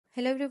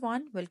Hello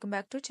everyone, welcome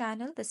back to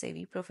channel The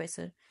Savvy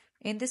Professor.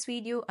 In this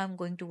video, I'm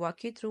going to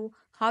walk you through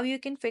how you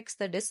can fix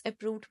the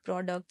disapproved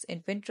products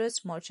in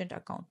Pinterest merchant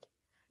account.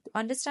 To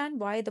understand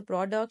why the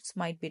products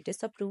might be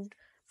disapproved,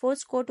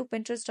 first go to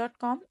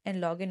pinterest.com and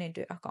log in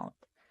into your account.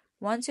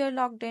 Once you're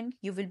logged in,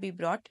 you will be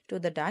brought to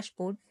the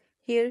dashboard.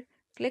 Here,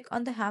 click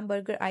on the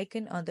hamburger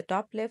icon on the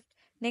top left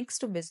next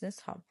to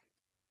Business Hub.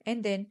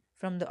 And then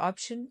from the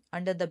option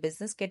under the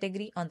business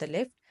category on the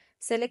left,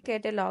 select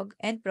catalog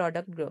and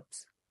product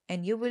groups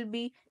and you will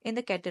be in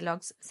the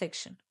catalogs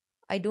section.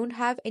 I don't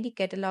have any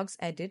catalogs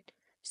added,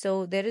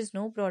 so there is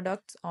no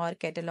products or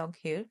catalog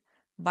here.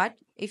 But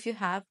if you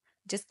have,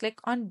 just click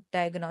on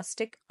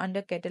diagnostic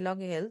under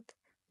catalog health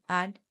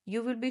and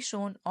you will be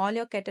shown all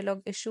your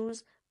catalog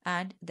issues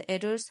and the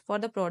errors for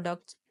the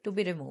products to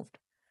be removed.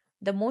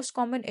 The most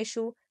common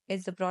issue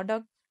is the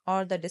product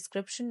or the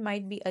description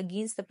might be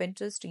against the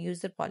Pinterest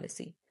user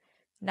policy.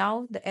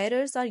 Now, the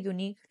errors are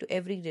unique to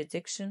every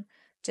rejection.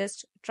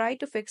 Just try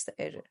to fix the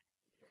error.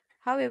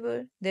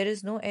 However, there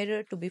is no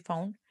error to be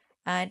found,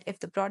 and if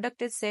the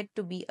product is said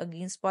to be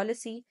against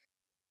policy,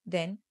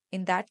 then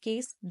in that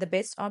case, the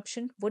best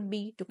option would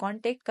be to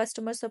contact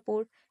customer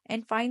support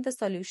and find the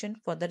solution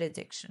for the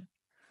rejection.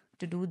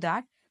 To do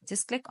that,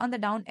 just click on the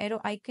down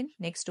arrow icon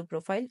next to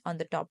profile on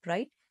the top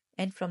right,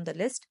 and from the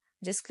list,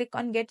 just click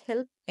on Get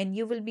Help and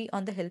you will be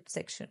on the help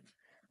section.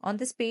 On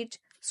this page,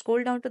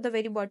 scroll down to the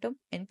very bottom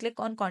and click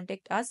on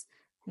Contact Us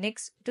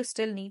next to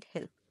Still Need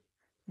Help.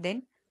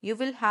 Then you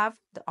will have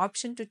the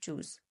option to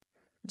choose.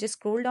 Just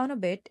scroll down a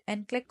bit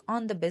and click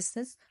on the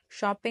Business,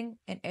 Shopping,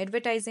 and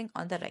Advertising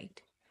on the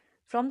right.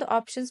 From the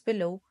options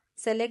below,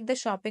 select the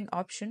Shopping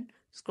option,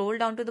 scroll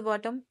down to the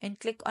bottom, and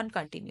click on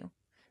Continue.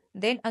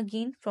 Then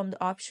again from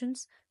the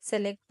options,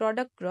 select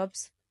Product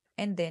Groups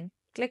and then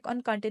click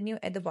on Continue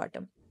at the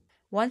bottom.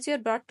 Once you're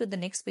brought to the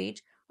next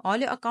page, all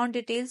your account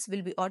details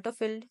will be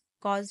auto-filled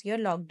because you're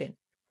logged in.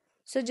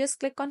 So just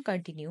click on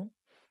Continue.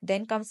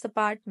 Then comes the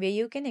part where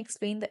you can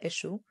explain the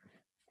issue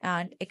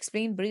and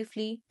explain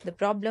briefly the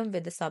problem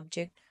with the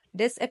subject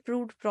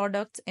disapproved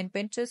products in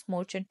Pinterest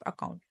merchant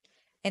account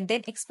and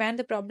then expand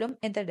the problem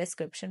in the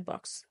description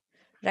box.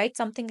 Write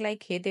something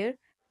like, "Hey there,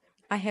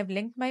 I have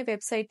linked my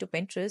website to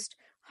Pinterest.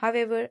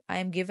 However, I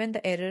am given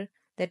the error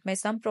that my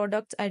some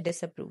products are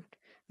disapproved.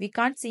 We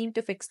can't seem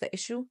to fix the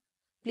issue.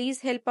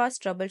 Please help us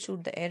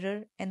troubleshoot the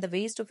error and the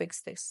ways to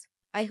fix this.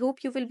 I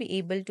hope you will be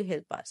able to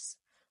help us."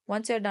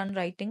 Once you're done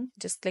writing,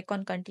 just click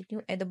on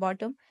Continue at the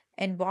bottom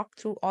and walk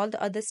through all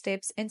the other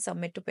steps and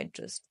submit to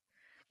Pinterest.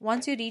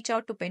 Once you reach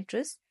out to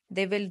Pinterest,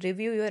 they will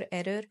review your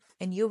error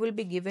and you will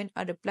be given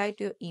a reply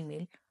to your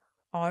email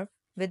or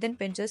within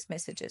Pinterest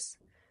messages.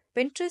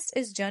 Pinterest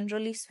is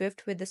generally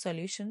swift with the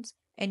solutions,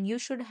 and you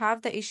should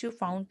have the issue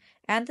found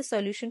and the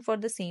solution for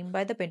the same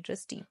by the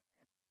Pinterest team.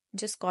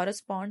 Just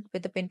correspond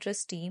with the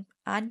Pinterest team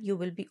and you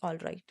will be all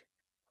right.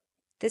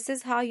 This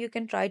is how you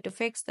can try to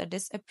fix the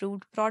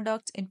disapproved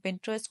products in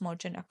Pinterest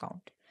merchant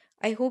account.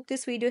 I hope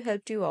this video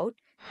helped you out.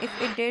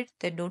 If it did,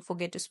 then don't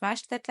forget to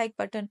smash that like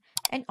button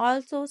and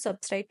also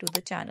subscribe to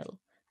the channel.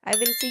 I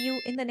will see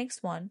you in the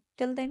next one.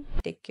 Till then,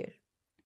 take care.